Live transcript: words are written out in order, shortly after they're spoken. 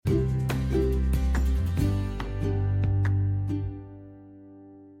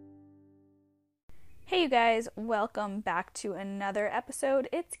Hey you guys, welcome back to another episode.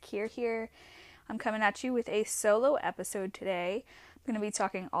 It's Kier here. I'm coming at you with a solo episode today. I'm going to be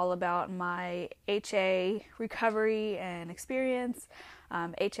talking all about my HA recovery and experience.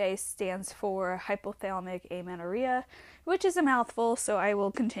 HA stands for Hypothalamic Amenorrhea, which is a mouthful, so I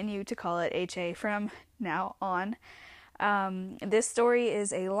will continue to call it HA from now on. This story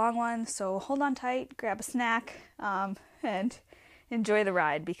is a long one, so hold on tight, grab a snack, and enjoy the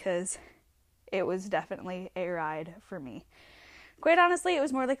ride because it was definitely a ride for me. Quite honestly, it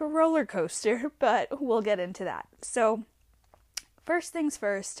was more like a roller coaster, but we'll get into that. So, first things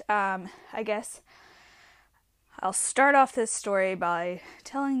first, I guess I'll start off this story by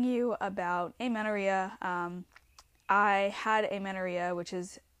telling you about amenorrhea. I had amenorrhea, which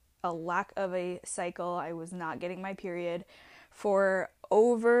is a lack of a cycle. I was not getting my period for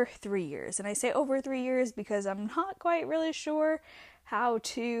over 3 years. And I say over 3 years because I'm not quite really sure how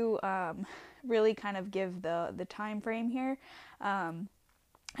to really kind of give the time frame here. And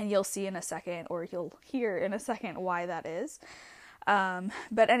you'll see in a second, or you'll hear in a second why that is.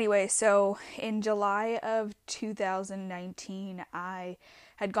 But anyway, so in July of 2019, I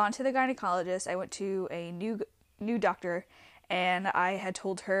had gone to the gynecologist. I went to a new doctor, and I had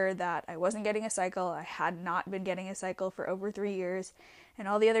told her that I wasn't getting a cycle. I had not been getting a cycle for over 3 years. And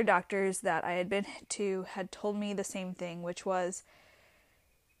all the other doctors that I had been to had told me the same thing, which was,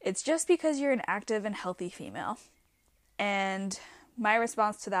 it's just because you're an active and healthy female. And my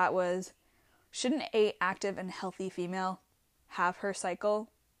response to that was, shouldn't a active and healthy female have her cycle?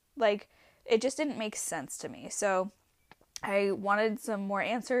 Like, it just didn't make sense to me. So I wanted some more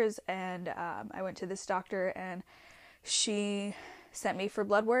answers, and I went to this doctor, and she sent me for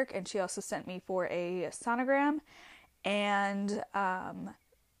blood work, and she also sent me for a sonogram, and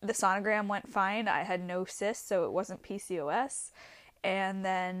the sonogram went fine. I had no cysts, so it wasn't PCOS. And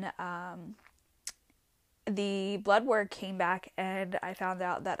then the blood work came back, and I found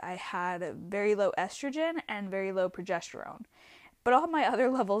out that I had very low estrogen and very low progesterone. But all my other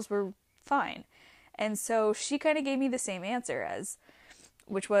levels were fine. And so she kind of gave me the same answer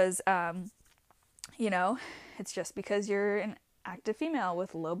which was, it's just because you're an active female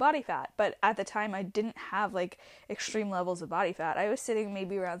with low body fat. But at the time, I didn't have like extreme levels of body fat. I was sitting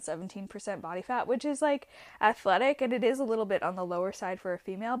maybe around 17% body fat, which is like athletic, and it is a little bit on the lower side for a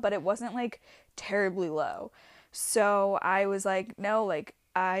female, but it wasn't like terribly low. So I was like, no, like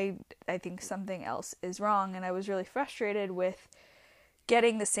I think something else is wrong. And I was really frustrated with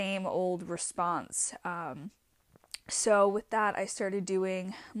getting the same old response. So with that, I started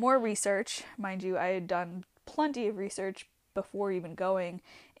doing more research. Mind you, I had done plenty of research before even going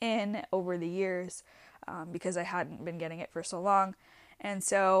in over the years, because I hadn't been getting it for so long. And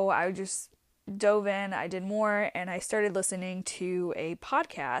so I just dove in, I did more, and I started listening to a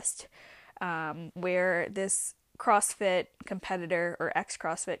podcast where this CrossFit competitor or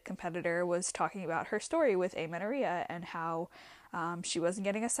ex-CrossFit competitor was talking about her story with amenorrhea and how she wasn't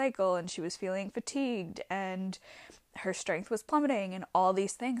getting a cycle, and she was feeling fatigued, and her strength was plummeting, and all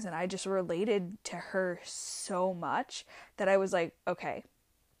these things. And I just related to her so much that I was like, okay,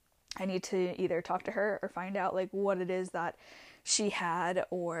 I need to either talk to her or find out like what it is that she had,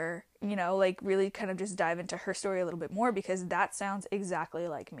 or, like really kind of just dive into her story a little bit more, because that sounds exactly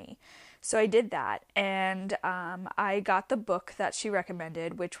like me. So I did that, and I got the book that she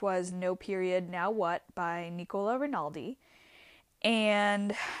recommended, which was No Period, Now What by Nicola Rinaldi.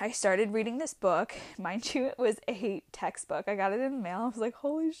 And I started reading this book. Mind you, it was a textbook. I got it in the mail. I was like,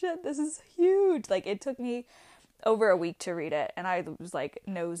 holy shit, this is huge. Like, it took me over a week to read it, and I was like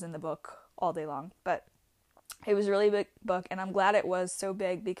nose in the book all day long. But it was a really big book, and I'm glad it was so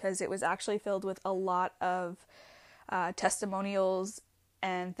big, because it was actually filled with a lot of testimonials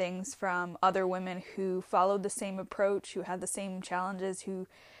and things from other women who followed the same approach, who had the same challenges, who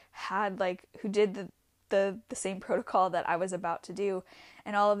did the same protocol that I was about to do,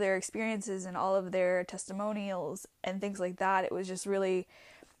 and all of their experiences and all of their testimonials and things like that. It was just really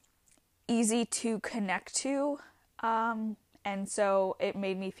easy to connect to. And so it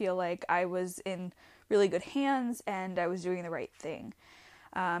made me feel like I was in really good hands and I was doing the right thing.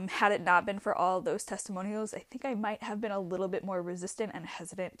 Had it not been for all of those testimonials, I think I might have been a little bit more resistant and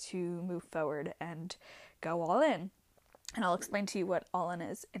hesitant to move forward and go all in. And I'll explain to you what all in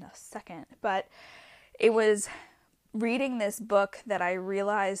is in a second. But it was reading this book that I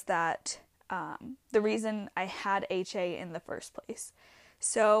realized that the reason I had HA in the first place.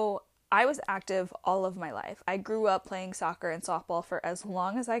 So I was active all of my life. I grew up playing soccer and softball for as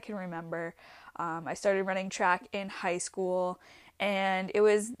long as I can remember. I started running track in high school, And it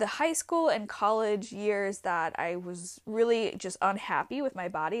was the high school and college years that I was really just unhappy with my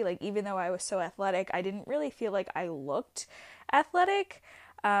body. Like, even though I was so athletic, I didn't really feel like I looked athletic.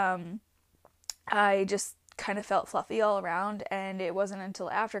 I just kind of felt fluffy all around, and it wasn't until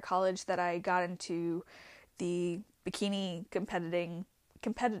after college that I got into the bikini competitor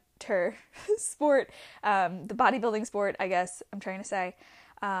sport, the bodybuilding sport, I guess I'm trying to say.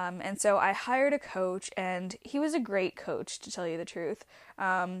 And so I hired a coach, and he was a great coach, to tell you the truth.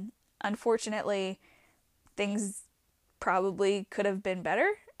 Unfortunately, things probably could have been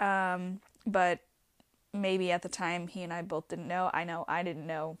better, but maybe at the time he and I both didn't know. I know I didn't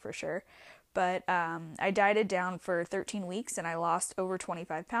know for sure. But I dieted down for 13 weeks, and I lost over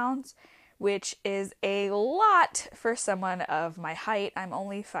 25 pounds, which is a lot for someone of my height. I'm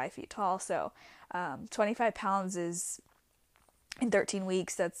only 5 feet tall, so 25 pounds is, in 13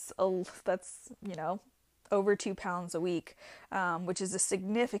 weeks, that's over 2 pounds a week, which is a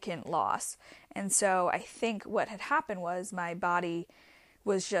significant loss. And so I think what had happened was my body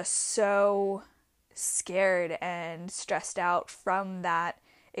was just so scared and stressed out from that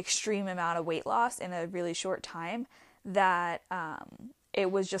extreme amount of weight loss in a really short time that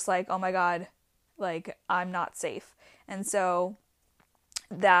it was just like, oh my God, like, I'm not safe. And so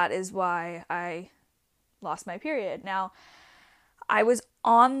that is why I lost my period. Now, I was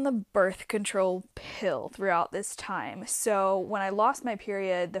on the birth control pill throughout this time. So when I lost my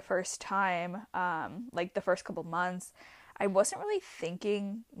period the first time, like the first couple months, I wasn't really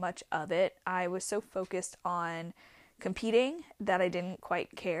thinking much of it. I was so focused on competing that I didn't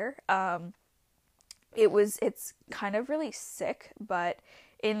quite care. It's kind of really sick, but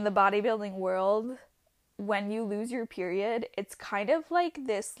in the bodybuilding world, when you lose your period, it's kind of like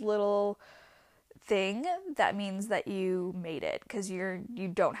this little thing that means that you made it, because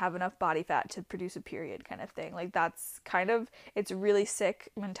you don't have enough body fat to produce a period, kind of thing. Like, that's kind of, it's a really sick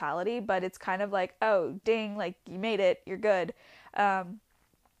mentality, but it's kind of like, oh ding, like, you made it, you're good.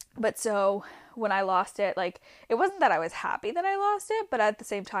 But so when I lost it, like, it wasn't that I was happy that I lost it, but at the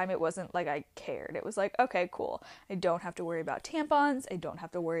same time, it wasn't like I cared. It was like, okay, cool. I don't have to worry about tampons. I don't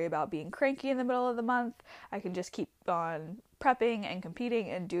have to worry about being cranky in the middle of the month. I can just keep on prepping and competing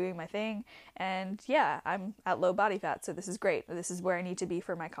and doing my thing. And yeah, I'm at low body fat, so this is great. This is where I need to be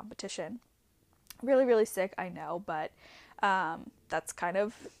for my competition. Really, really sick, I know, but that's kind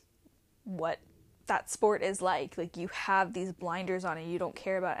of what that sport is like. Like, you have these blinders on and you don't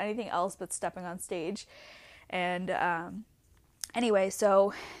care about anything else but stepping on stage. And anyway,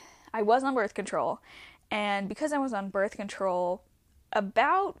 so I was on birth control, and because I was on birth control,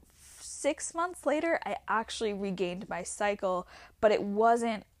 about 6 months later, I actually regained my cycle, but it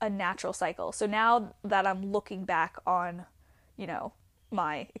wasn't a natural cycle. So now that I'm looking back on,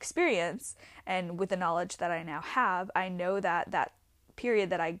 my experience, and with the knowledge that I now have, I know that that period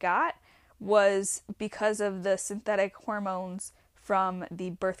that I got was because of the synthetic hormones from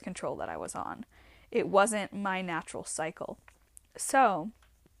the birth control that I was on. It wasn't my natural cycle. So,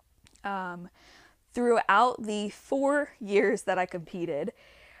 throughout the 4 years that I competed,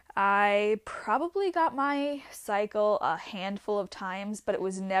 I probably got my cycle a handful of times, but it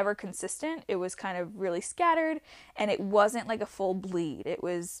was never consistent. It was kind of really scattered, and it wasn't like a full bleed. It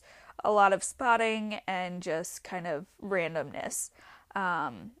was a lot of spotting and just kind of randomness.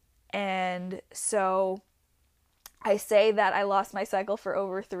 And so I say that I lost my cycle for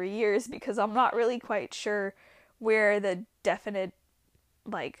over 3 years because I'm not really quite sure where the definite,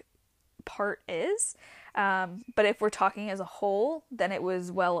 part is. But if we're talking as a whole, then it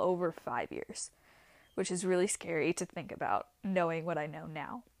was well over 5 years, which is really scary to think about, knowing what I know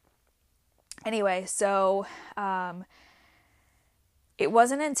now. Anyway, so it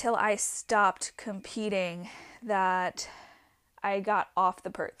wasn't until I stopped competing that I got off the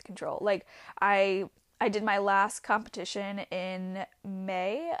birth control. Like, I did my last competition in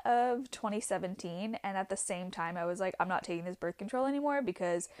May of 2017, and at the same time I was like, I'm not taking this birth control anymore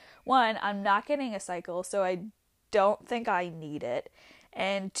because, one, I'm not getting a cycle, so I don't think I need it,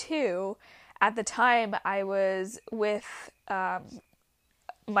 and two, at the time I was with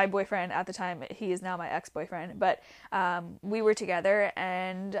my boyfriend at the time. He is now my ex-boyfriend, but we were together,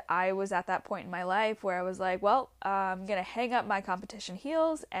 and I was at that point in my life where I was like, well, I'm gonna hang up my competition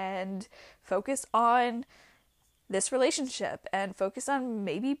heels and focus on this relationship and focus on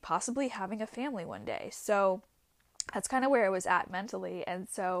maybe possibly having a family one day. So that's kind of where I was at mentally, and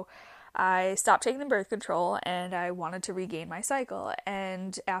so I stopped taking the birth control, and I wanted to regain my cycle.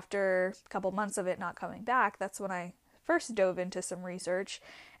 And after a couple months of it not coming back, that's when I first dove into some research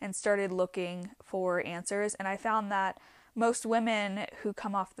and started looking for answers. And I found that most women who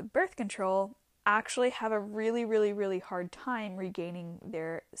come off the birth control actually have a really, really, really hard time regaining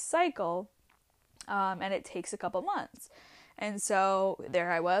their cycle, and it takes a couple months. And so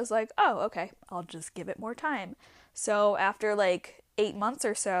there I was like, oh, okay, I'll just give it more time. So after like 8 months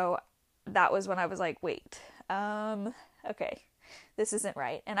or so, that was when I was like, wait, okay, this isn't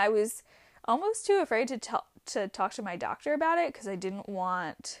right. And I was almost too afraid to talk to my doctor about it, because I didn't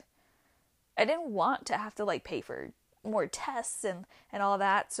want to have to like pay for more tests and all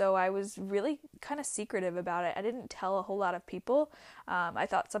that. So I was really kind of secretive about it. I didn't tell a whole lot of people. I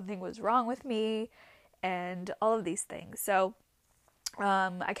thought something was wrong with me and all of these things. So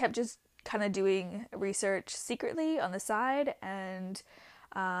I kept just kind of doing research secretly on the side, and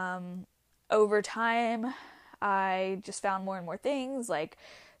over time I just found more and more things, like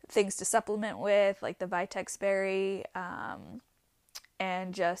things to supplement with, like the Vitex berry,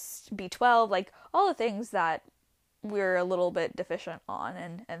 and just B12, like all the things that we're a little bit deficient on,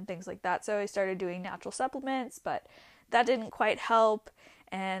 and things like that. So I started doing natural supplements, but that didn't quite help.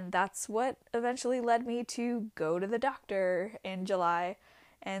 And that's what eventually led me to go to the doctor in July.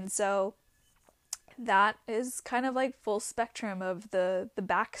 And so that is kind of like full spectrum of the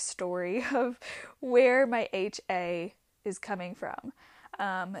backstory of where my HA is coming from.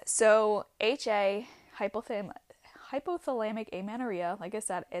 So HA, hypothalamic amenorrhea, like I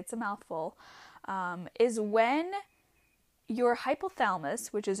said, it's a mouthful, is when your hypothalamus,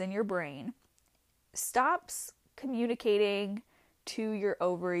 which is in your brain, stops communicating to your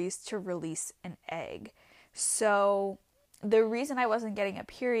ovaries to release an egg. So the reason I wasn't getting a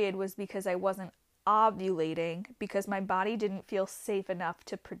period was because I wasn't ovulating, because my body didn't feel safe enough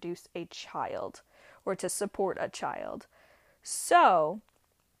to produce a child or to support a child. So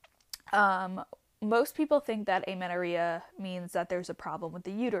most people think that amenorrhea means that there's a problem with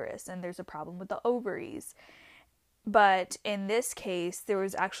the uterus and there's a problem with the ovaries. But in this case, there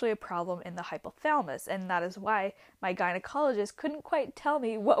was actually a problem in the hypothalamus, and that is why my gynecologist couldn't quite tell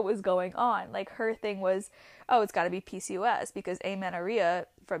me what was going on. Like, her thing was, oh, it's got to be PCOS, because amenorrhea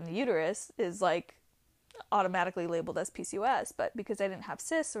from the uterus is like automatically labeled as PCOS. But because I didn't have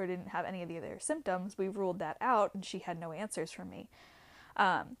cysts or didn't have any of the other symptoms, we ruled that out, and she had no answers for me.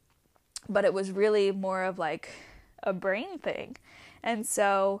 But it was really more of like a brain thing. And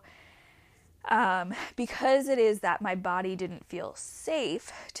so because it is that my body didn't feel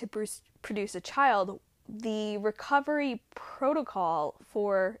safe to produce a child, the recovery protocol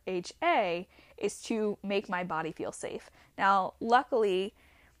for HA is to make my body feel safe. Now, luckily,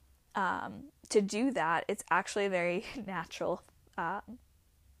 to do that, it's actually a very natural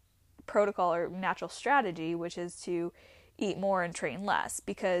protocol or natural strategy, which is to eat more and train less,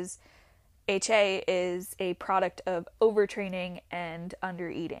 because HA is a product of overtraining and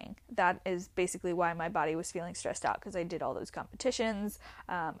undereating. That is basically why my body was feeling stressed out, because I did all those competitions.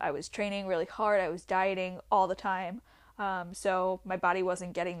 I was training really hard. I was dieting all the time. So my body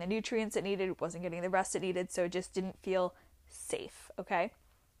wasn't getting the nutrients it needed, it wasn't getting the rest it needed, so it just didn't feel safe, okay?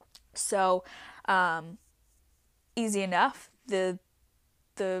 So easy enough. The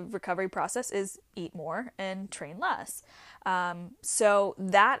recovery process is eat more and train less. So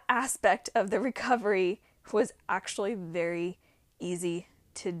that aspect of the recovery was actually very easy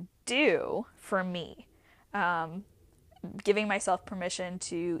to do for me. Giving myself permission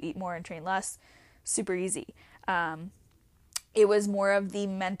to eat more and train less, super easy. It was more of the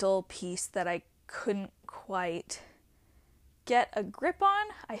mental piece that I couldn't quite get a grip on.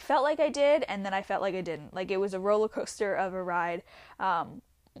 I felt like I did, and then I felt like I didn't. Like, it was a roller coaster of a ride.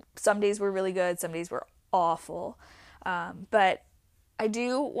 Some days were really good, some days were awful. But I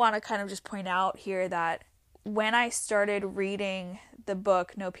do want to kind of just point out here that when I started reading the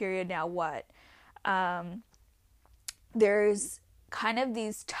book, No Period, Now What, there's kind of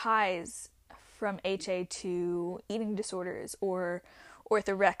these ties from HA to eating disorders or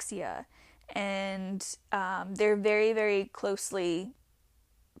orthorexia. And they're very, very closely,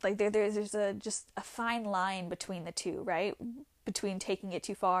 like there's just a fine line between the two, right? Between taking it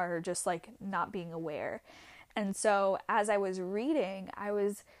too far or just like not being aware. And so as I was reading, I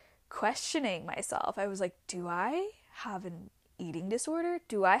was questioning myself. I was like, do I have an eating disorder?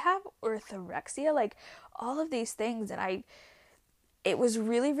 Do I have orthorexia? Like, all of these things. And it was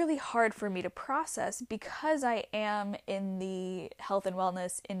really, really hard for me to process, because I am in the health and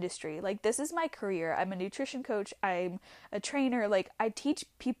wellness industry. Like, this is my career. I'm a nutrition coach. I'm a trainer. Like, I teach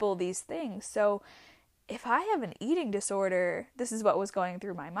people these things. So if I have an eating disorder, this is what was going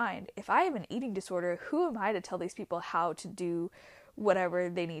through my mind. If I have an eating disorder, who am I to tell these people how to do whatever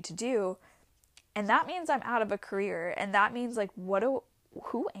they need to do? And that means I'm out of a career. And that means, like,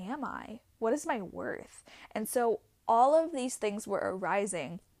 who am I? What is my worth? And so all of these things were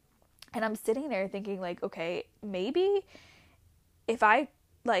arising And I'm sitting there thinking like, okay, maybe if I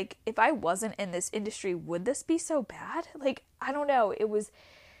wasn't in this industry, would this be so bad? Like, I don't know. It was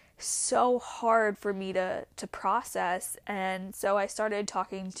so hard for me to process. And so I started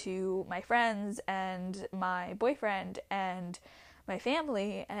talking to my friends and my boyfriend and my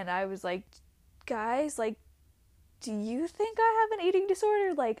family, and I was like, guys, like, do you think I have an eating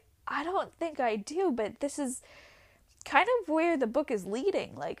disorder? Like, I don't think I do, but this is kind of where the book is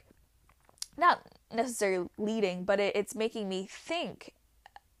leading. Like, not necessarily leading, but it's making me think,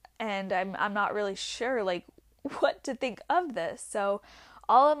 and I'm not really sure like what to think of this. So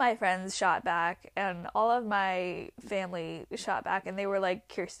all of my friends shot back, and all of my family shot back, and they were like,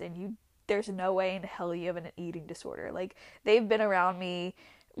 Kirsten, there's no way in hell you have an eating disorder. Like, they've been around me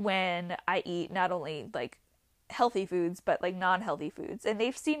when I eat not only like healthy foods but like non-healthy foods, and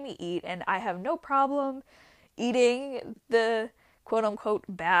they've seen me eat, and I have no problem eating the quote unquote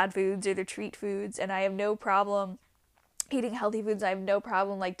bad foods or the treat foods, and I have no problem eating healthy foods. I have no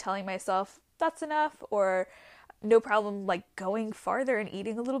problem like telling myself that's enough, or no problem like going farther and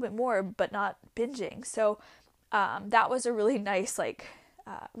eating a little bit more but not binging. So that was a really nice like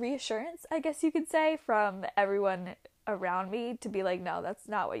reassurance, I guess you could say, from everyone around me to be like, no, that's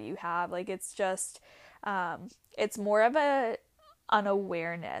not what you have. Like, it's just it's more of a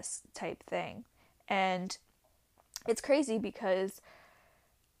unawareness type thing. And it's crazy because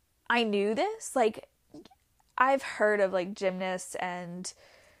I knew this. Like, I've heard of like gymnasts and,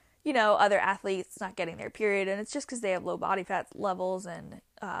 you know, other athletes not getting their period, and it's just because they have low body fat levels, and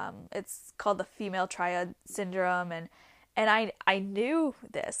it's called the female triad syndrome, and I knew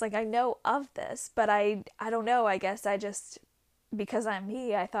this, like, I know of this, but I don't know, I guess I just, because I'm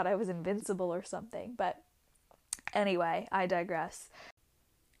me, I thought I was invincible or something. But anyway, I digress.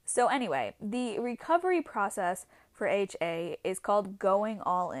 So anyway, the recovery process for HA is called going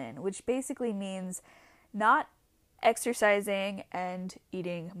all in, which basically means not exercising and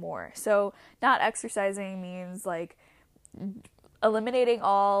eating more. So not exercising means like eliminating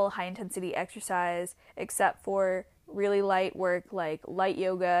all high intensity exercise except for really light work like light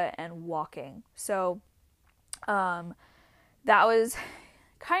yoga and walking. So that was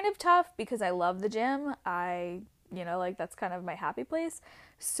kind of tough because I love the gym. Like, that's kind of my happy place.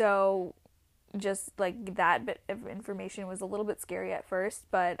 So just like that bit of information was a little bit scary at first,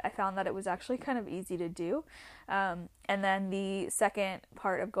 but I found that it was actually kind of easy to do. And then the second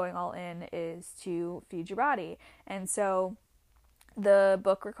part of going all in is to feed your body. And so the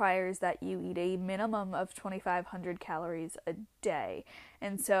book requires that you eat a minimum of 2,500 calories a day.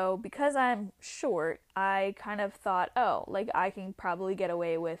 And so because I'm short, I kind of thought, oh, like, I can probably get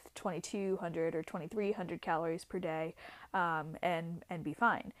away with 2,200 or 2,300 calories per day, and be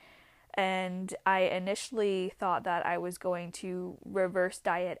fine. And I initially thought that I was going to reverse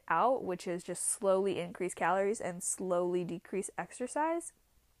diet out, which is just slowly increase calories and slowly decrease exercise.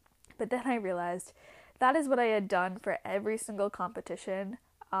 But then I realized that is what I had done for every single competition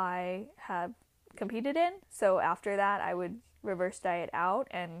I have competed in. So after that, I would reverse diet out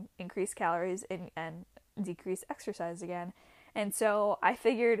and increase calories and decrease exercise again. And so I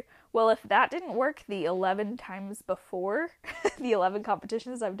figured, well, if that didn't work the 11 times before, the 11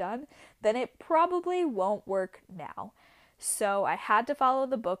 competitions I've done, then it probably won't work now. So I had to follow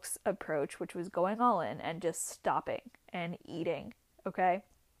the book's approach, which was going all in and just stopping and eating, okay?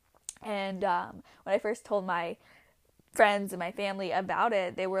 And when I first told my friends and my family about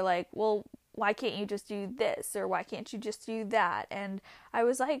it, they were like, well, why can't you just do this? Or why can't you just do that? And I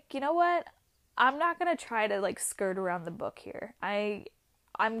was like, you know what? I'm not going to try to like skirt around the book here.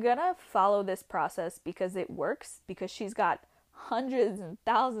 I'm going to follow this process because it works, because she's got hundreds and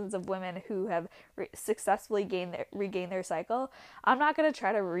thousands of women who have successfully regained their cycle. I'm not going to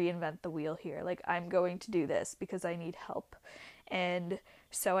try to reinvent the wheel here. Like, I'm going to do this because I need help. And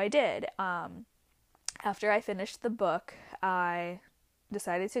so I did. After I finished the book, I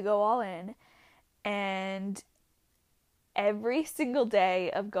decided to go all in, and every single day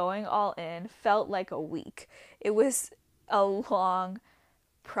of going all in felt like a week. It was a long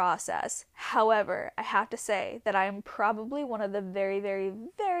process. However, I have to say that I am probably one of the very, very,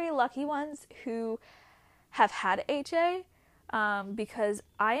 very lucky ones who have had HA, because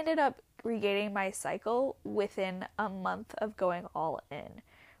I ended up regaining my cycle within a month of going all in,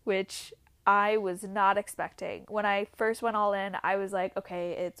 which I was not expecting. When I first went all in, I was like,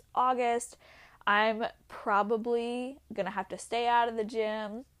 okay, it's August. I'm probably gonna have to stay out of the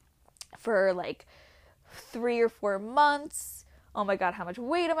gym for like 3 or 4 months. Oh my God, how much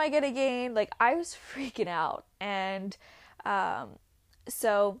weight am I gonna gain? Like, I was freaking out. And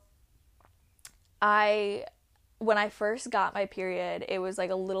so I when I first got my period, it was like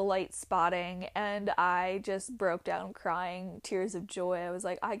a little light spotting, and I just broke down crying, tears of joy. I was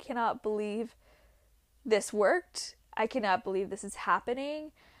like, I cannot believe this worked. I cannot believe this is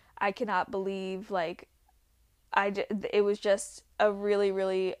happening. I cannot believe, like, it was just a really,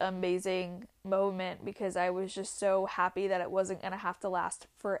 really amazing moment, because I was just so happy that it wasn't going to have to last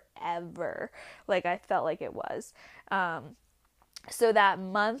forever, like I felt like it was. So that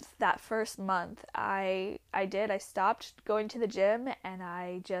first month, I stopped going to the gym, and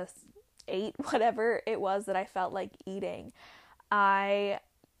I just ate whatever it was that I felt like eating. I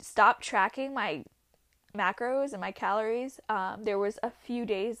stopped tracking my macros and my calories. There was a few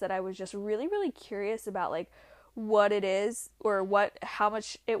days that I was just really, really curious about, like, what it is, or how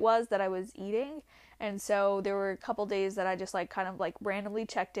much it was that I was eating. And so there were a couple days that I just like kind of like randomly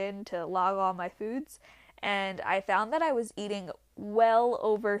checked in to log all my foods, and I found that I was eating well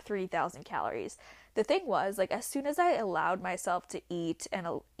over 3,000 calories. The thing was, like, as soon as I allowed myself to eat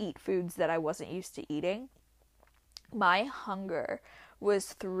foods that I wasn't used to eating, my hunger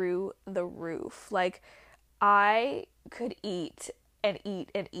was through the roof. Like, I could eat and eat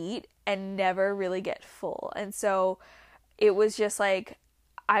and eat and never really get full. And so it was just like,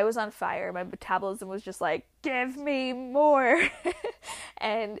 I was on fire. My metabolism was just like, give me more.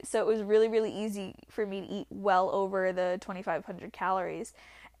 And so it was really, really easy for me to eat well over the 2,500 calories.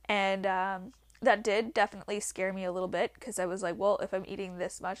 And that did definitely scare me a little bit, because I was like, well, if I'm eating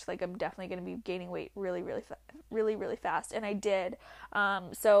this much, like, I'm definitely going to be gaining weight really, really, really, really fast. And I did.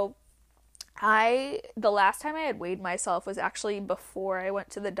 So the last time I had weighed myself was actually before I went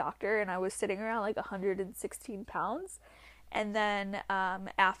to the doctor, and I was sitting around like 116 pounds. And then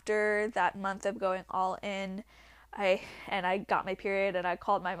after that month of going all in, I got my period, and I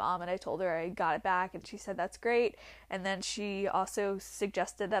called my mom and I told her I got it back, and she said that's great. And then she also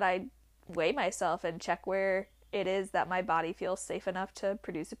suggested that I weigh myself and check where it is that my body feels safe enough to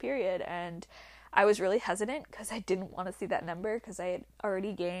produce a period. And I was really hesitant, because I didn't want to see that number, because I had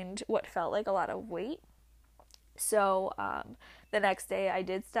already gained what felt like a lot of weight. So the next day I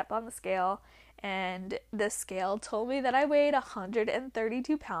did step on the scale, and the scale told me that I weighed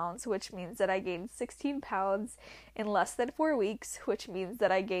 132 pounds, which means that I gained 16 pounds in less than 4 weeks, which means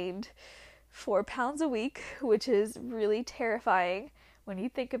that I gained 4 pounds a week, which is really terrifying when you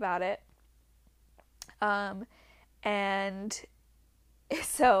think about it. And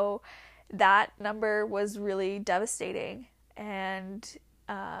so that number was really devastating, and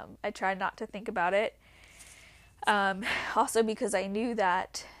I tried not to think about it. Also because I knew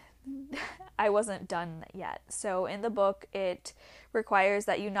that I wasn't done yet. So in the book, it requires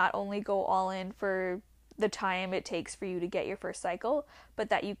that you not only go all in for the time it takes for you to get your first cycle,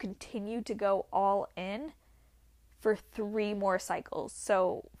 but that you continue to go all in for 3 more cycles.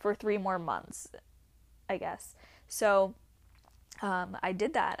 So for 3 more months, I guess. So I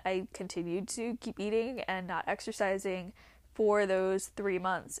did that. I continued to keep eating and not exercising for those 3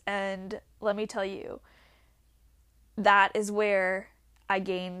 months. And let me tell you, that is where I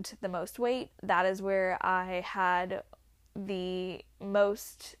gained the most weight. That is where I had the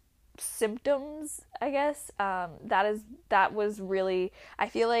most symptoms, I guess. That was really, I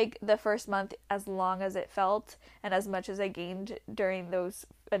feel like the first month, as long as it felt and as much as I gained during those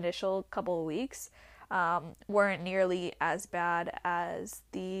initial couple of weeks, weren't nearly as bad as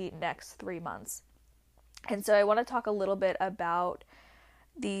the next 3 months. And so I want to talk a little bit about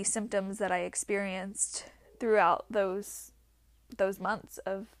the symptoms that I experienced throughout those months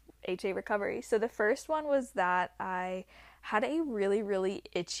of HA recovery. So the first one was that I had a really, really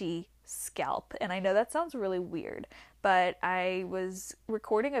itchy scalp. And I know that sounds really weird, but I was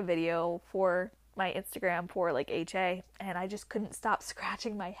recording a video for my Instagram for like HA, and I just couldn't stop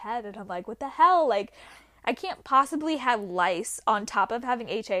scratching my head, and I'm like, what the hell? Like, I can't possibly have lice on top of having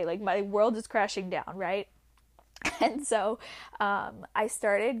HA. Like, my world is crashing down, right? And so I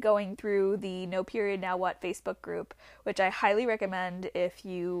started going through the No Period Now What Facebook group, which I highly recommend. If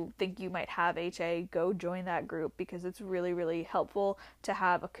you think you might have HA, go join that group, because it's really, really helpful to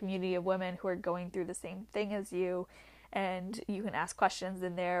have a community of women who are going through the same thing as you, and you can ask questions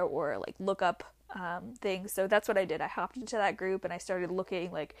in there or like look up things. So that's what I did. I hopped into that group and I started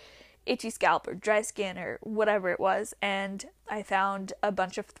looking like itchy scalp or dry skin or whatever it was, and I found a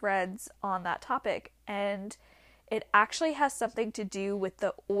bunch of threads on that topic, and it actually has something to do with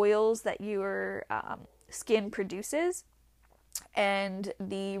the oils that your skin produces and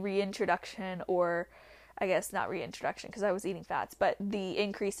the reintroduction, or I guess not reintroduction because I was eating fats, but the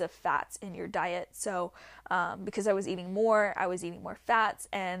increase of fats in your diet. So because I was eating more fats,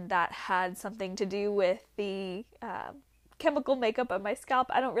 and that had something to do with the chemical makeup of my scalp.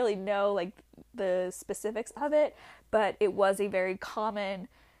 I don't really know like the specifics of it, but it was a very common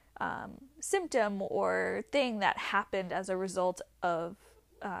symptom or thing that happened as a result of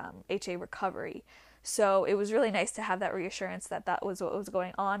HA recovery. So it was really nice to have that reassurance that that was what was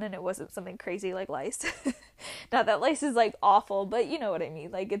going on and it wasn't something crazy like lice. Not that lice is like awful, but you know what I mean.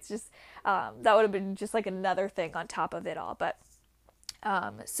 Like it's just, that would have been just like another thing on top of it all. But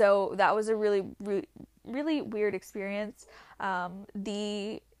so that was a really weird experience.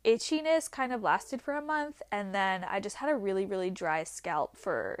 The itchiness kind of lasted for a month, and then I just had a really dry scalp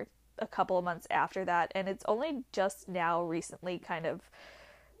for a couple of months after that, and it's only just now recently kind of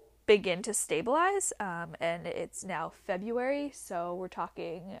begin to stabilize, and it's now February, so we're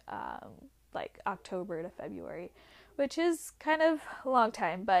talking like October to February, which is kind of a long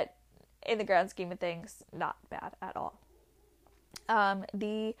time, but in the grand scheme of things, not bad at all.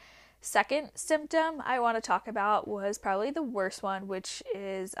 The second symptom I want to talk about was probably the worst one, which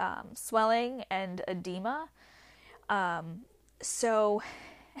is swelling and edema. So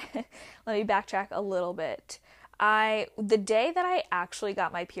let me backtrack a little bit. The day that I actually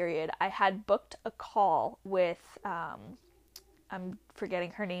got my period, I had booked a call with, I'm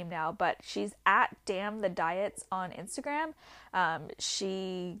forgetting her name now, but she's at Damn the Diets on Instagram.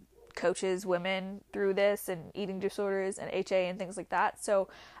 She coaches women through this and eating disorders and HA and things like that. So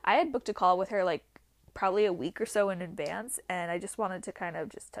I had booked a call with her like probably a week or so in advance, and I just wanted to kind of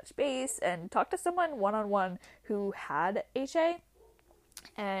just touch base and talk to someone one-on-one who had HA.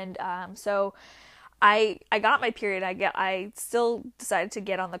 And so I got my period. I still decided to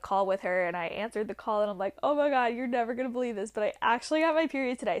get on the call with her, and I answered the call, and I'm like, oh my god, you're never gonna believe this, but I actually got my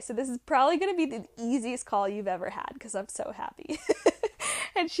period today. So this is probably gonna be the easiest call you've ever had because I'm so happy.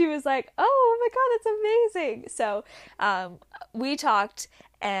 And she was like, oh my god, that's amazing. So we talked,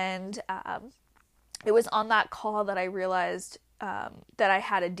 and it was on that call that I realized that I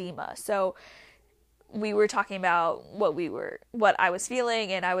had edema. So we were talking about what I was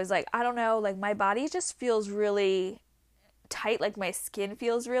feeling, and I was like, I don't know, like my body just feels really tight, like my skin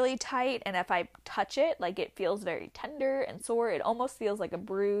feels really tight, and if I touch it, like it feels very tender and sore. It almost feels like a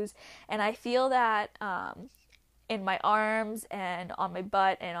bruise, and I feel that in my arms and on my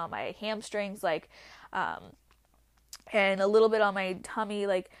butt and on my hamstrings, like and a little bit on my tummy,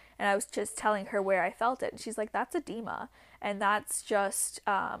 like, and I was just telling her where I felt it, and she's like, that's edema, and that's just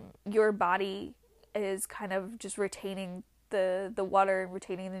your body is kind of just retaining the water and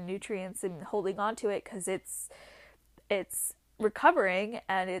retaining the nutrients and holding on to it because it's recovering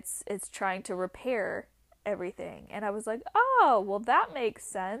and it's trying to repair everything. And I was like, oh, well, that makes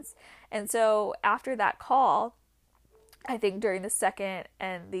sense. And so after that call, I think during the second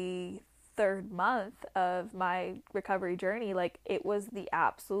and the third month of my recovery journey, like it was the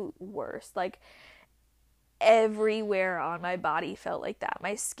absolute worst. Like everywhere on my body felt like that.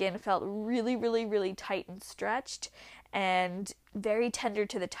 My skin felt really tight and stretched and very tender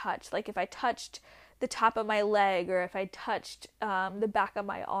to the touch. Like if I touched the top of my leg or if I touched the back of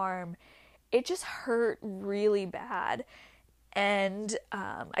my arm, it just hurt really bad. And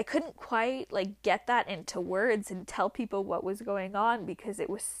I couldn't quite like get that into words and tell people what was going on because it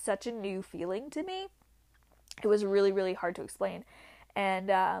was such a new feeling to me. It was really hard to explain.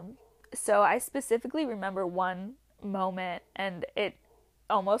 And so I specifically remember one moment, and it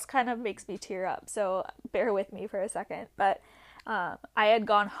almost kind of makes me tear up, so bear with me for a second. But I had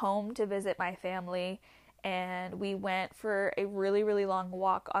gone home to visit my family, and we went for a really long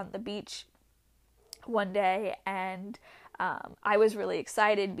walk on the beach one day, and I was really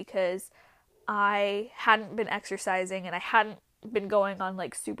excited because I hadn't been exercising and I hadn't been going on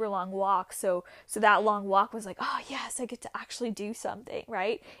like super long walks, so that long walk was like, oh yes, I get to actually do something,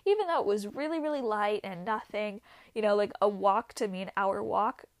 right? Even though it was really light and nothing, you know, like a walk to me, an hour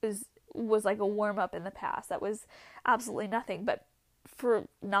walk was like a warm up in the past. That was absolutely nothing. But for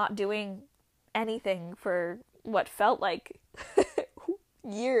not doing anything for what felt like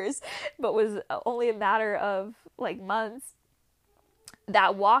years, but was only a matter of like months,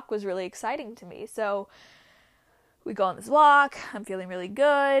 that walk was really exciting to me. So we go on this walk, I'm feeling really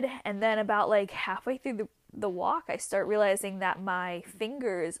good, and then about like halfway through the walk, I start realizing that my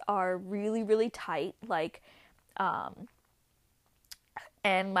fingers are really tight, like,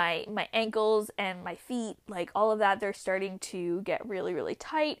 and my ankles and my feet, like all of that, they're starting to get really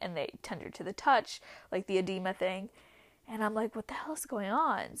tight, and they tender to the touch, like the edema thing. And I'm like, what the hell is going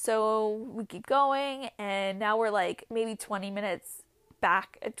on? So we keep going, and now we're like maybe 20 minutes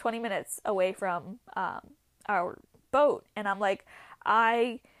away from our boat, and I'm like,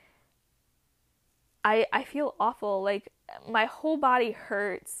 I feel awful, like my whole body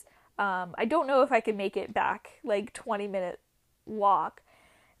hurts. I don't know if I could make it back, like 20-minute walk.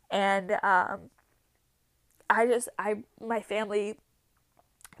 And my family,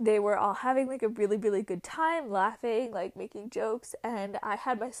 they were all having like a really, really good time, laughing, like making jokes, and I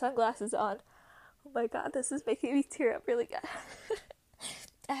had my sunglasses on. Oh my god, this is making me tear up really good.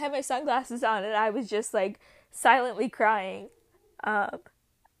 I had my sunglasses on and I was just like silently crying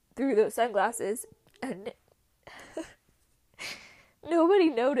through those sunglasses, and nobody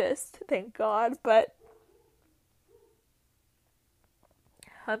noticed, thank God, but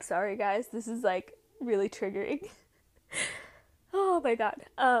I'm sorry guys, this is like really triggering. Oh my god.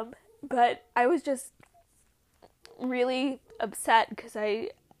 But I was just really upset because I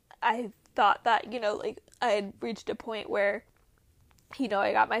thought that, like I had reached a point where,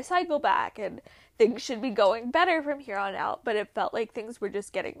 I got my cycle back and things should be going better from here on out, but it felt like things were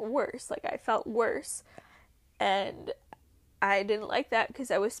just getting worse. Like I felt worse, and I didn't like that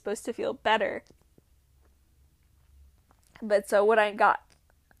because I was supposed to feel better. But so when I got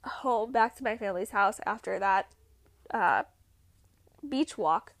home back to my family's house after that beach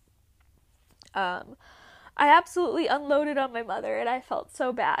walk, I absolutely unloaded on my mother, and I felt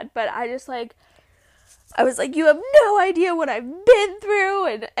so bad, but I was like, you have no idea what I've been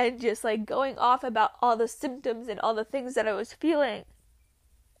through, and just like going off about all the symptoms and all the things that I was feeling,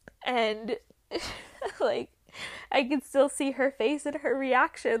 and like I could still see her face and her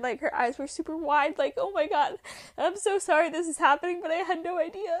reaction, like her eyes were super wide, like, oh my god, I'm so sorry this is happening, but I had no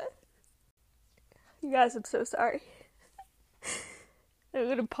idea. You guys, I'm so sorry. I'm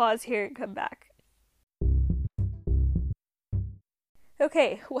gonna pause here and come back.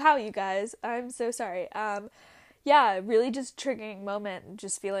 Okay, wow, you guys, I'm so sorry. Yeah, really just triggering moment,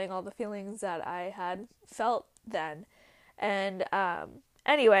 just feeling all the feelings that I had felt then. And,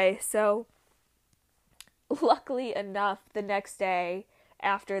 anyway, so, luckily enough, the next day,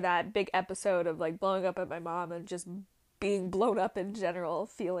 after that big episode of, like, blowing up at my mom and just being blown up in general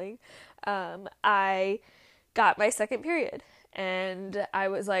feeling, I got my second period. And I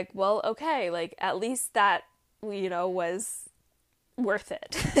was like, well, okay, like, at least that, was worth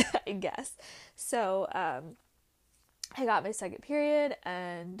it, I guess. So, I got my second period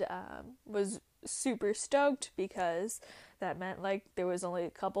and was super stoked because that meant like there was only a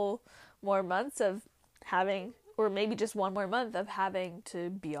couple more months of having, or maybe just one more month of having to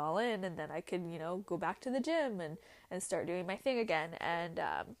be all in, and then I could, go back to the gym and start doing my thing again. And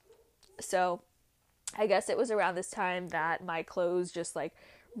so I guess it was around this time that my clothes just like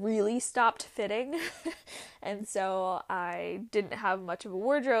really stopped fitting. And so I didn't have much of a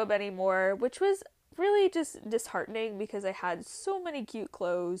wardrobe anymore, which was really just disheartening because I had so many cute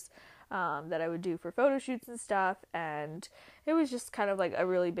clothes that I would do for photo shoots and stuff, and it was just kind of like a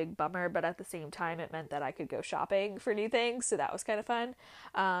really big bummer, but at the same time it meant that I could go shopping for new things, so that was kind of fun.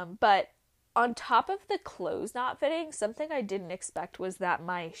 But on top of the clothes not fitting, something I didn't expect was that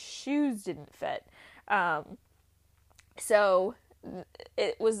my shoes didn't fit. So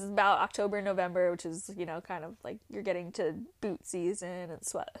it was about October, November, which is, kind of like you're getting to boot season and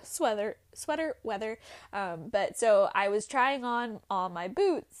sweater weather. But so I was trying on all my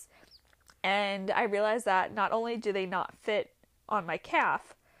boots, and I realized that not only do they not fit on my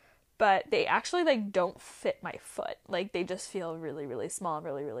calf, but they actually like don't fit my foot. Like they just feel really, really small and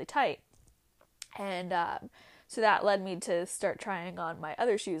really, really tight. And so that led me to start trying on my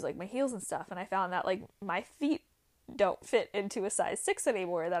other shoes, like my heels and stuff. And I found that like my feet don't fit into a size 6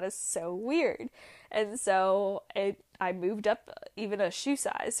 anymore. That is so weird. And so I moved up even a shoe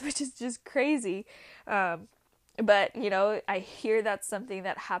size, which is just crazy. But, I hear that's something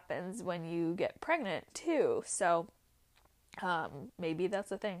that happens when you get pregnant too. So maybe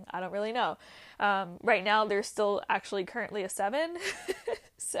that's a thing. I don't really know. Right now there's still actually currently a 7.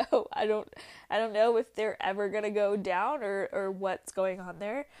 So I don't know if they're ever going to go down or what's going on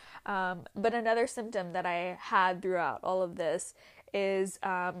there. But another symptom that I had throughout all of this is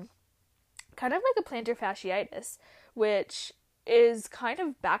kind of like a plantar fasciitis, which is kind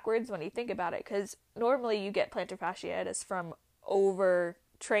of backwards when you think about it, because normally you get plantar fasciitis from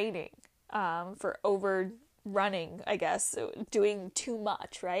overtraining, for over running, I guess, doing too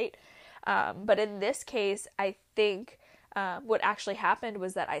much, right? But in this case, I think what actually happened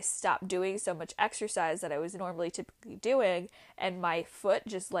was that I stopped doing so much exercise that I was normally typically doing, and my foot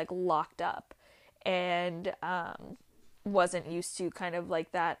just like locked up and wasn't used to kind of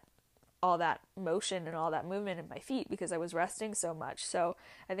like that, all that motion and all that movement in my feet because I was resting so much. So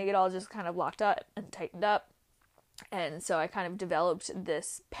I think it all just kind of locked up and tightened up. And so I kind of developed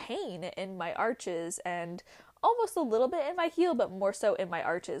this pain in my arches and almost a little bit in my heel, but more so in my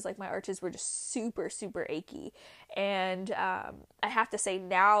arches. Like my arches were just super, super achy. And I have to say,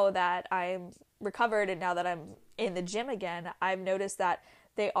 now that I'm recovered and now that I'm in the gym again, I've noticed that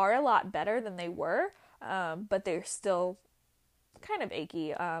they are a lot better than they were, but they're still kind of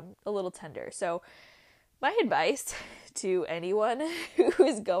achy, a little tender. So my advice to anyone who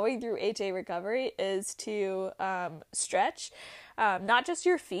is going through HA recovery is to stretch, not just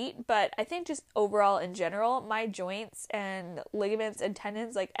your feet, but I think just overall in general. My joints and ligaments and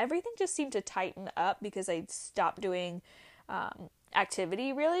tendons, like everything just seemed to tighten up because I stopped doing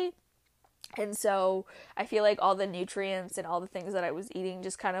activity really. And so I feel like all the nutrients and all the things that I was eating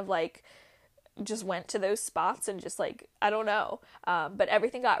just kind of like just went to those spots and just like, I don't know. But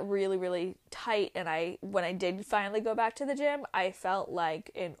everything got really, really tight. And when I did finally go back to the gym, I felt like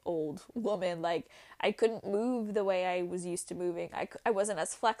an old woman. Like I couldn't move the way I was used to moving. I wasn't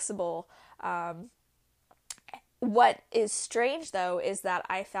as flexible. What is strange though, is that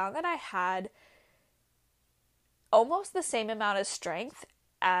I found that I had almost the same amount of strength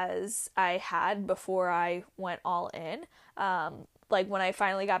as I had before I went all in. Like when I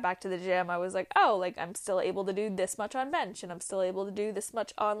finally got back to the gym, I was like, oh, like I'm still able to do this much on bench and I'm still able to do this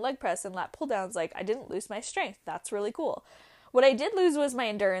much on leg press and lat pull downs. Like I didn't lose my strength. That's really cool. What I did lose was my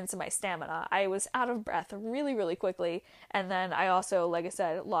endurance and my stamina. I was out of breath really, really quickly. And then I also, like I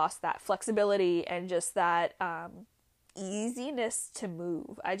said, lost that flexibility and just that easiness to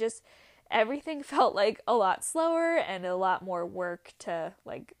move. Everything felt like a lot slower and a lot more work to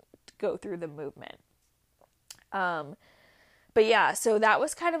like go through the movement. But yeah, so that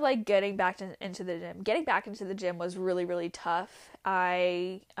was kind of like getting back into the gym. Getting back into the gym was really, really tough.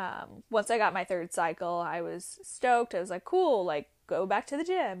 Once I got my third cycle, I was stoked. I was like, cool, like go back to the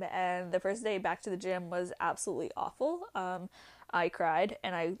gym. And the first day back to the gym was absolutely awful. I cried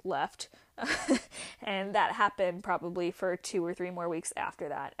and I left. And that happened probably for 2 or 3 more weeks after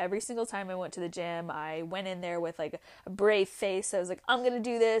that. Every single time I went to the gym, I went in there with like a brave face. I was like, I'm going to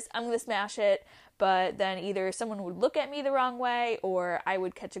do this. I'm going to smash it. But then either someone would look at me the wrong way, or I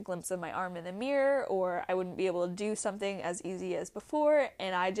would catch a glimpse of my arm in the mirror, or I wouldn't be able to do something as easy as before.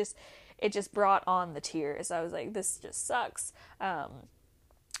 And it just brought on the tears. I was like, this just sucks. I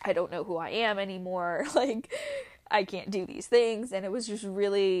don't know who I am anymore. Like, I can't do these things. And it was just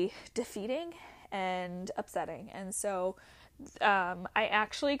really defeating and upsetting. And so I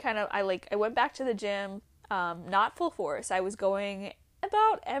actually I went back to the gym, not full force. I was going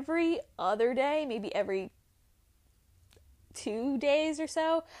about every other day, maybe every 2 days or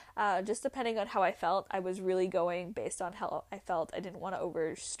so, just depending on how I felt. I was really going based on how I felt. I didn't want to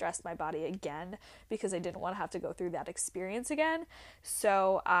over stress my body again because I didn't want to have to go through that experience again.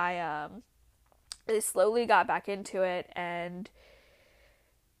 So I slowly got back into it, and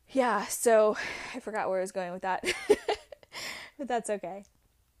yeah, so I forgot where I was going with that, but that's okay.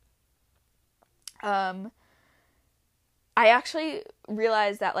 I actually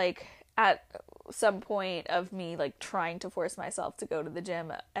realized that like at some point of me like trying to force myself to go to the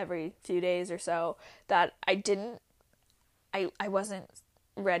gym every few days or so, that I wasn't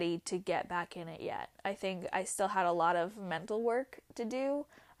ready to get back in it yet. I think I still had a lot of mental work to do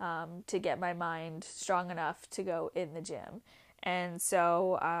to get my mind strong enough to go in the gym. And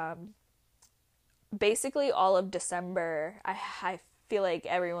so basically all of December, I feel like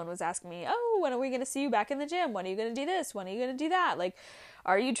everyone was asking me, oh, when are we going to see you back in the gym? When are you going to do this? When are you going to do that? Like,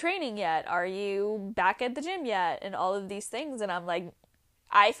 are you training yet? Are you back at the gym yet? And all of these things. And I'm like,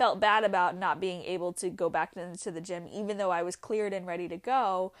 I felt bad about not being able to go back into the gym, even though I was cleared and ready to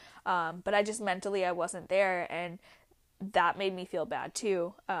go. But I just mentally, I wasn't there. And that made me feel bad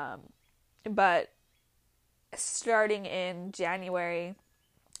too. But starting in January,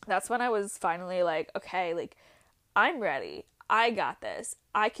 that's when I was finally like, okay, like I'm ready. I got this.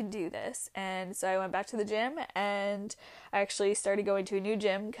 I can do this. And so I went back to the gym, and I actually started going to a new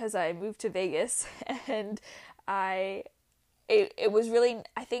gym because I moved to Vegas, and it was really,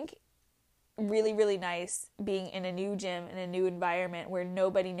 I think, really, really nice being in a new gym, in a new environment where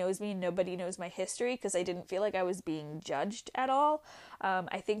nobody knows me, nobody knows my history, because I didn't feel like I was being judged at all.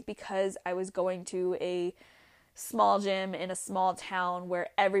 I think because I was going to a small gym in a small town where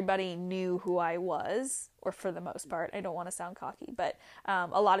everybody knew who I was, or for the most part, I don't want to sound cocky, but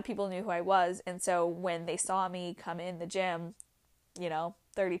a lot of people knew who I was. And so when they saw me come in the gym,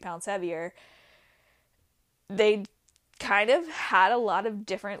 30 pounds heavier, they kind of had a lot of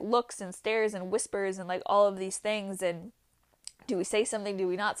different looks and stares and whispers and like all of these things. And do we say something? Do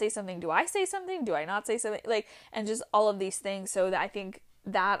we not say something? Do I say something? Do I not say something? Like, and just all of these things. So that I think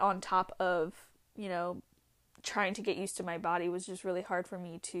that on top of, trying to get used to my body was just really hard for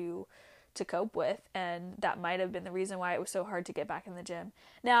me to to cope with, and that might have been the reason why it was so hard to get back in the gym.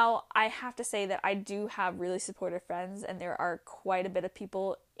 Now, I have to say that I do have really supportive friends, and there are quite a bit of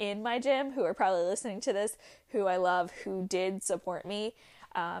people in my gym who are probably listening to this, who I love, who did support me,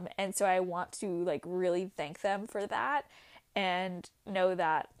 and so I want to like really thank them for that, and know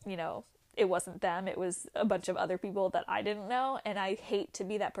that, you know, it wasn't them, it was a bunch of other people that I didn't know, and I hate to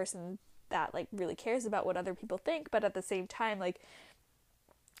be that person that like really cares about what other people think, but at the same time, like,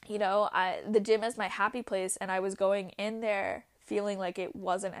 you know, the gym is my happy place, and I was going in there feeling like it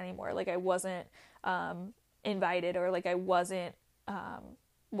wasn't anymore, like I wasn't invited, or like I wasn't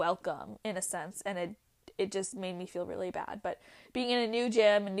welcome in a sense, and it just made me feel really bad. But being in a new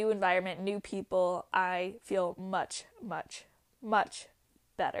gym, a new environment, new people, I feel much, much, much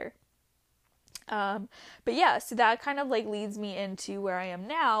better. But yeah, so that kind of like leads me into where I am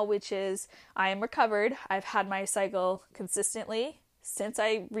now, which is I am recovered. I've had my cycle consistently since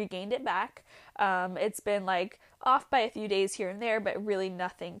I regained it back. It's been like off by a few days here and there, but really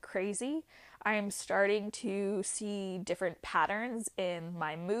nothing crazy. I am starting to see different patterns in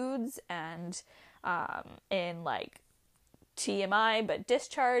my moods and in like TMI, but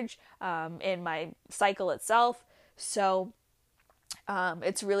discharge, in my cycle itself. So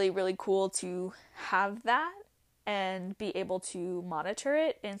it's really, really cool to have that and be able to monitor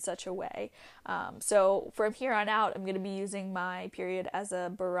it in such a way. So from here on out, I'm going to be using my period as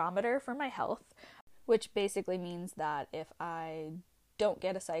a barometer for my health, which basically means that if I don't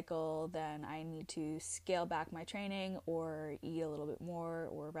get a cycle, then I need to scale back my training or eat a little bit more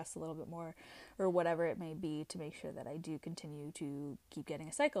or rest a little bit more or whatever it may be to make sure that I do continue to keep getting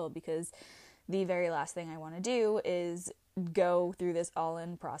a cycle, because the very last thing I want to do is go through this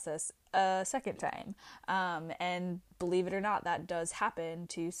all-in process a second time. And believe it or not, that does happen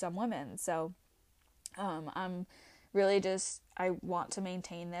to some women. So I'm really just, I want to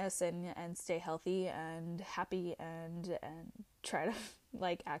maintain this and stay healthy and happy and try to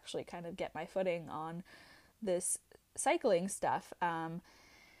like actually kind of get my footing on this cycling stuff.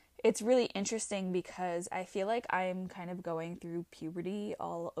 It's really interesting because I feel like I'm kind of going through puberty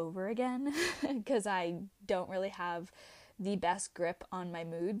all over again because I don't really have the best grip on my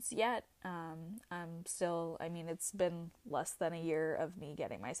moods yet. I'm still, I mean, it's been less than a year of me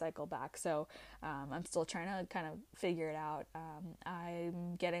getting my cycle back, so I'm still trying to kind of figure it out.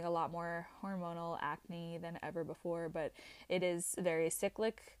 I'm getting a lot more hormonal acne than ever before, but it is very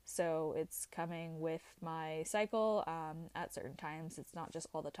cyclic, so it's coming with my cycle at certain times. It's not just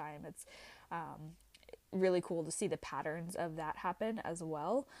all the time. It's really cool to see the patterns of that happen as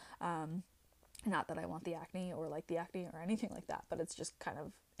well. Not that I want the acne or like the acne or anything like that, but it's just kind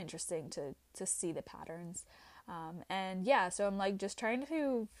of interesting to see the patterns. And yeah, so I'm like just trying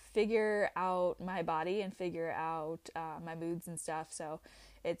to figure out my body and figure out my moods and stuff. So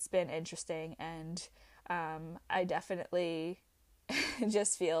it's been interesting, and I definitely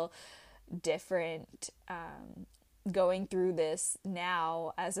just feel different going through this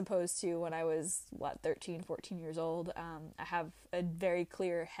now as opposed to when I was 13, 14 years old. I have a very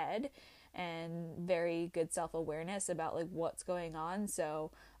clear head and very good self-awareness about like what's going on,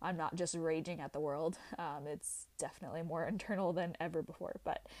 so I'm not just raging at the world. It's definitely more internal than ever before,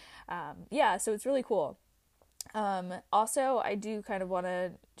 but yeah, so it's really cool. Also, I do kind of want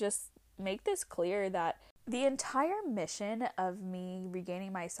to just make this clear that the entire mission of me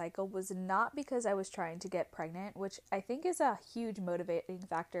regaining my cycle was not because I was trying to get pregnant, which I think is a huge motivating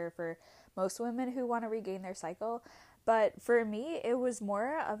factor for most women who want to regain their cycle. But for me, it was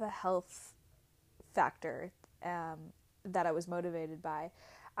more of a health factor that I was motivated by.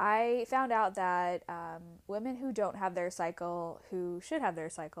 I found out that women who don't have their cycle, who should have their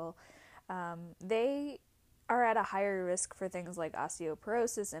cycle, they are at a higher risk for things like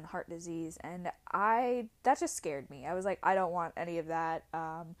osteoporosis and heart disease, and that just scared me. I was like, I don't want any of that.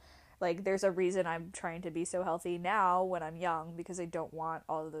 Like, there's a reason I'm trying to be so healthy now when I'm young, because I don't want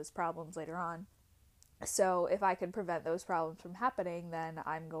all of those problems later on. So if I can prevent those problems from happening, then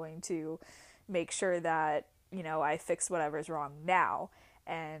I'm going to make sure that, you know, I fix whatever's wrong now.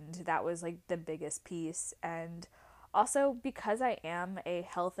 And that was like the biggest piece. And also, because I am a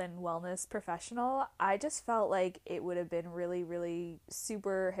health and wellness professional, I just felt like it would have been really, really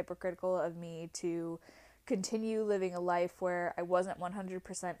super hypocritical of me to continue living a life where I wasn't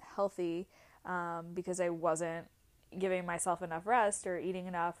 100% healthy because I wasn't giving myself enough rest or eating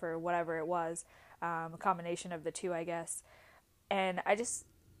enough or whatever it was. A combination of the two, I guess. And I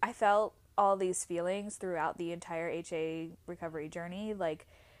felt all these feelings throughout the entire HA recovery journey, like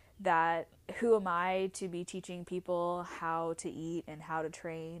that who am I to be teaching people how to eat and how to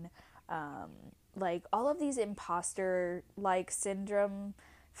train, like all of these imposter like syndrome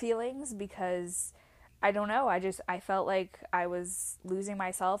feelings, because I don't know, I felt like I was losing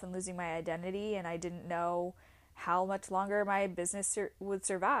myself and losing my identity, and I didn't know how much longer my business would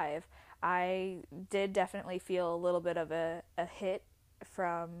survive. I did definitely feel a little bit of a hit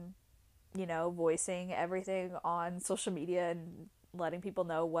from, voicing everything on social media and letting people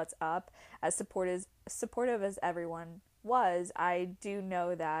know what's up. As supportive as everyone was, I do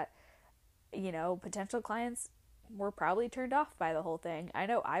know that, potential clients were probably turned off by the whole thing. I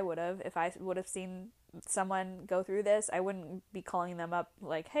know I would have. If I would have seen someone go through this, I wouldn't be calling them up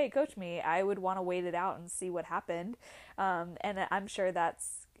like, hey, coach me. I would want to wait it out and see what happened. And I'm sure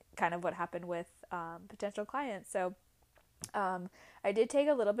that's kind of what happened with potential clients. So I did take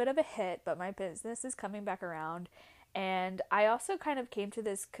a little bit of a hit, but my business is coming back around. And I also kind of came to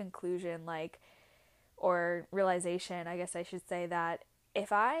this conclusion, or realization, I guess I should say, that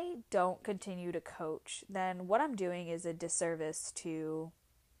if I don't continue to coach, then what I'm doing is a disservice to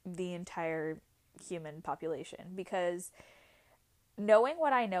the entire human population. Because knowing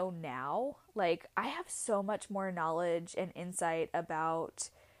what I know now, I have so much more knowledge and insight about,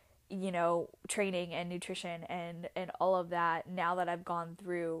 training and nutrition and all of that, now that I've gone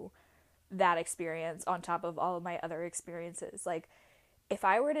through that experience on top of all of my other experiences. If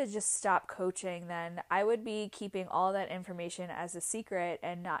I were to just stop coaching, then I would be keeping all that information as a secret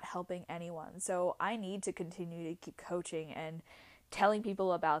and not helping anyone. So I need to continue to keep coaching and telling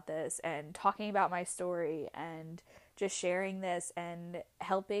people about this and talking about my story and just sharing this and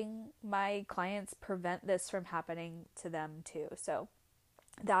helping my clients prevent this from happening to them too. So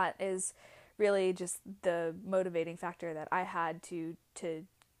that is really just the motivating factor that I had to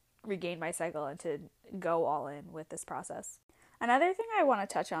regain my cycle and to go all in with this process. Another thing I want to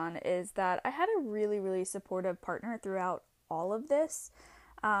touch on is that I had a really, really supportive partner throughout all of this.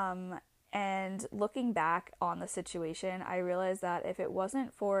 And looking back on the situation, I realized that if it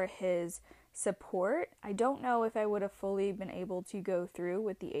wasn't for his support, I don't know if I would have fully been able to go through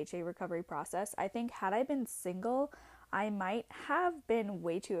with the HA recovery process. I think had I been single, I might have been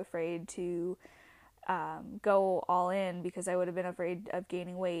way too afraid to go all in, because I would have been afraid of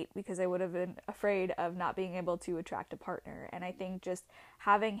gaining weight, because I would have been afraid of not being able to attract a partner. And I think just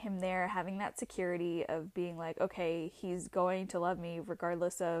having him there, having that security of being like, okay, he's going to love me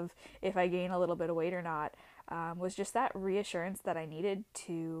regardless of if I gain a little bit of weight or not, was just that reassurance that I needed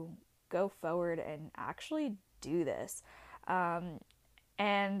to go forward and actually do this.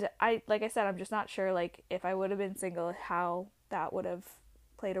 And like I said, I'm just not sure, if I would have been single, how that would have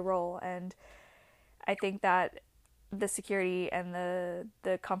played a role. And I think that the security and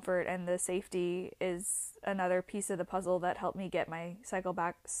the comfort and the safety is another piece of the puzzle that helped me get my cycle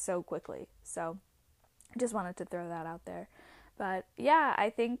back so quickly. So I just wanted to throw that out there. But yeah,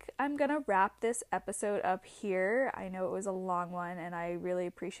 I think I'm going to wrap this episode up here. I know it was a long one, and I really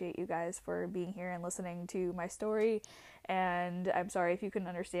appreciate you guys for being here and listening to my story. And I'm sorry if you couldn't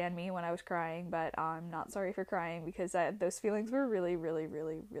understand me when I was crying, but I'm not sorry for crying, because those feelings were really, really,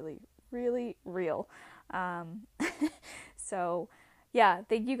 really, really, really real. So yeah,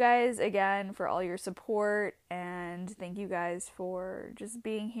 thank you guys again for all your support, and thank you guys for just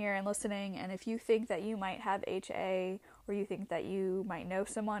being here and listening. And if you think that you might have HA, or you think that you might know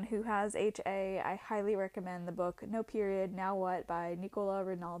someone who has HA, I highly recommend the book No Period, Now What by Nicola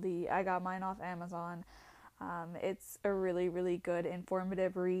Rinaldi. I got mine off Amazon. It's a really, really good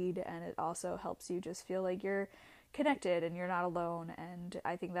informative read, and it also helps you just feel like you're connected and you're not alone. And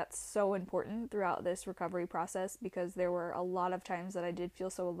I think that's so important throughout this recovery process, because there were a lot of times that I did feel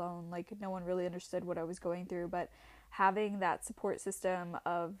so alone, no one really understood what I was going through. But having that support system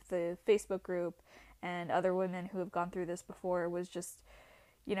of the Facebook group and other women who have gone through this before was just,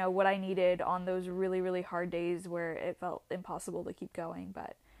 what I needed on those really, really hard days where it felt impossible to keep going.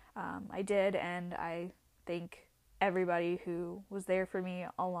 But I did, and I thank everybody who was there for me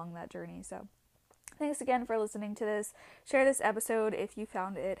along that journey. So thanks again for listening to this. Share this episode if you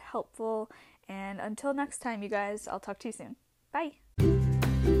found it helpful. And until next time, you guys, I'll talk to you soon. Bye.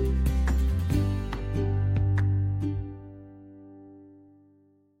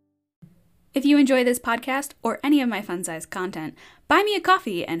 If you enjoy this podcast or any of my Fun Size content, buy me a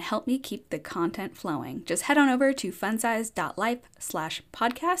coffee and help me keep the content flowing. Just head on over to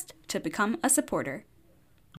funsize.life/podcast to become a supporter.